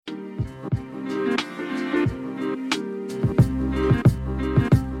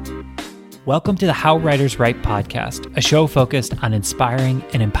Welcome to the How Writers Write podcast, a show focused on inspiring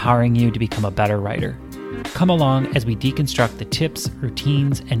and empowering you to become a better writer. Come along as we deconstruct the tips,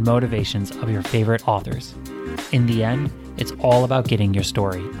 routines, and motivations of your favorite authors. In the end, it's all about getting your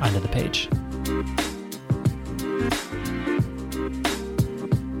story onto the page.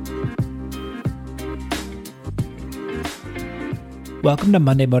 Welcome to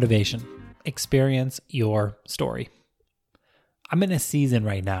Monday Motivation. Experience your story. I'm in a season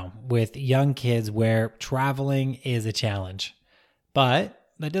right now with young kids where traveling is a challenge, but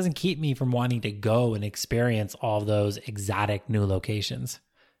that doesn't keep me from wanting to go and experience all those exotic new locations.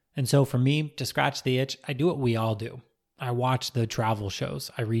 And so for me, to scratch the itch, I do what we all do. I watch the travel shows,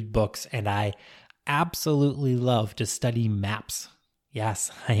 I read books, and I absolutely love to study maps.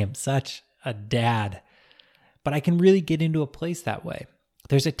 Yes, I am such a dad, but I can really get into a place that way.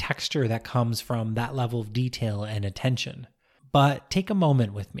 There's a texture that comes from that level of detail and attention. But take a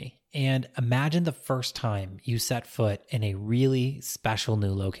moment with me and imagine the first time you set foot in a really special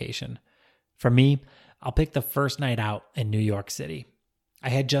new location. For me, I'll pick the first night out in New York City. I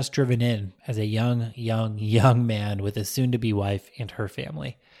had just driven in as a young man with a soon-to-be wife and her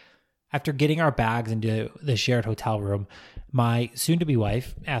family. After getting our bags into the shared hotel room, my soon-to-be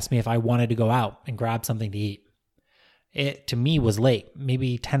wife asked me if I wanted to go out and grab something to eat. It, to me, was late,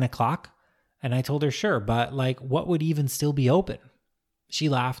 maybe 10 o'clock. And I told her, sure, but what would even still be open? She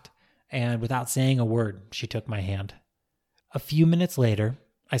laughed, and without saying a word, she took my hand. A few minutes later,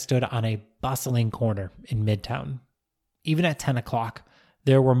 I stood on a bustling corner in Midtown. Even at 10 o'clock,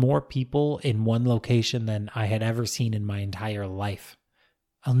 there were more people in one location than I had ever seen in my entire life.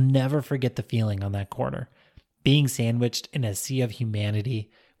 I'll never forget the feeling on that corner, being sandwiched in a sea of humanity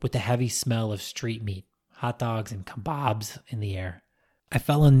with the heavy smell of street meat, hot dogs, and kebabs in the air. I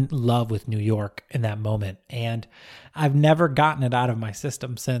fell in love with New York in that moment, and I've never gotten it out of my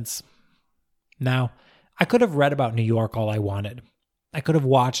system since. Now, I could have read about New York all I wanted. I could have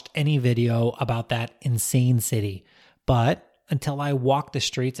watched any video about that insane city, but until I walked the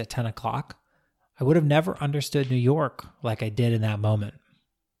streets at 10 o'clock, I would have never understood New York like I did in that moment.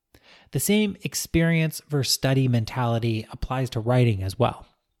 The same experience versus study mentality applies to writing as well.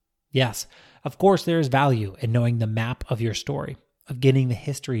 Yes, of course there is value in knowing the map of your story, of getting the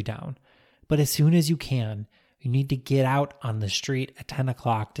history down. But as soon as you can, you need to get out on the street at 10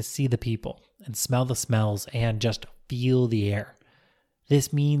 o'clock to see the people and smell the smells and just feel the air.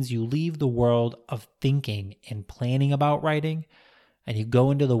 This means you leave the world of thinking and planning about writing, and you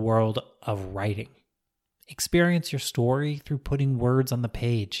go into the world of writing. Experience your story through putting words on the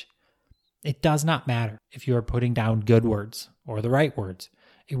page. It does not matter if you are putting down good words or the right words.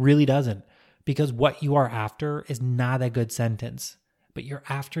 It really doesn't. Because what you are after is not a good sentence, but you're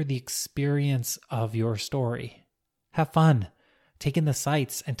after the experience of your story. Have fun. Take in the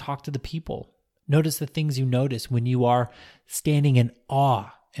sights and talk to the people. Notice the things you notice when you are standing in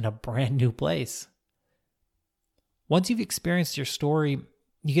awe in a brand new place. Once you've experienced your story,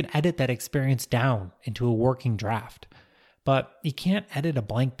 you can edit that experience down into a working draft. But you can't edit a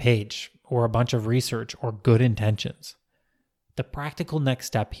blank page or a bunch of research or good intentions. The practical next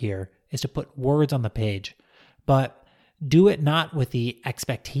step here is to put words on the page, but do it not with the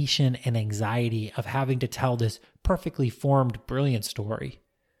expectation and anxiety of having to tell this perfectly formed, brilliant story,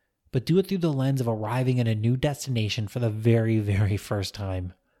 but do it through the lens of arriving at a new destination for the very, very first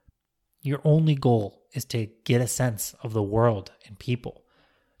time. Your only goal is to get a sense of the world and people,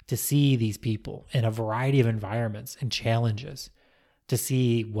 to see these people in a variety of environments and challenges, to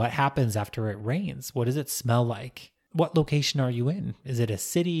see what happens after it rains. What does it smell like? What location are you in? Is it a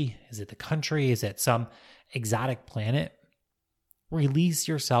city? Is it the country? Is it some exotic planet? Release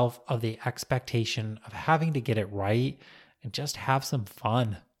yourself of the expectation of having to get it right and just have some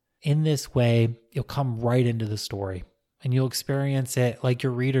fun. In this way, you'll come right into the story and you'll experience it like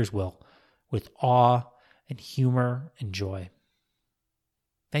your readers will, with awe and humor and joy.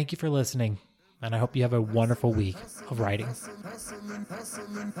 Thank you for listening, and I hope you have a wonderful week of writing.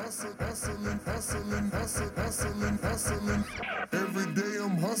 Every day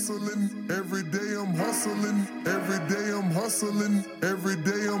I'm hustling, every day I'm hustling, every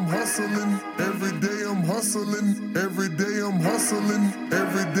day I'm hustling, every day I'm hustling, every day I'm hustling,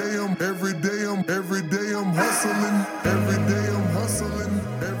 every day I'm hustling, every day I'm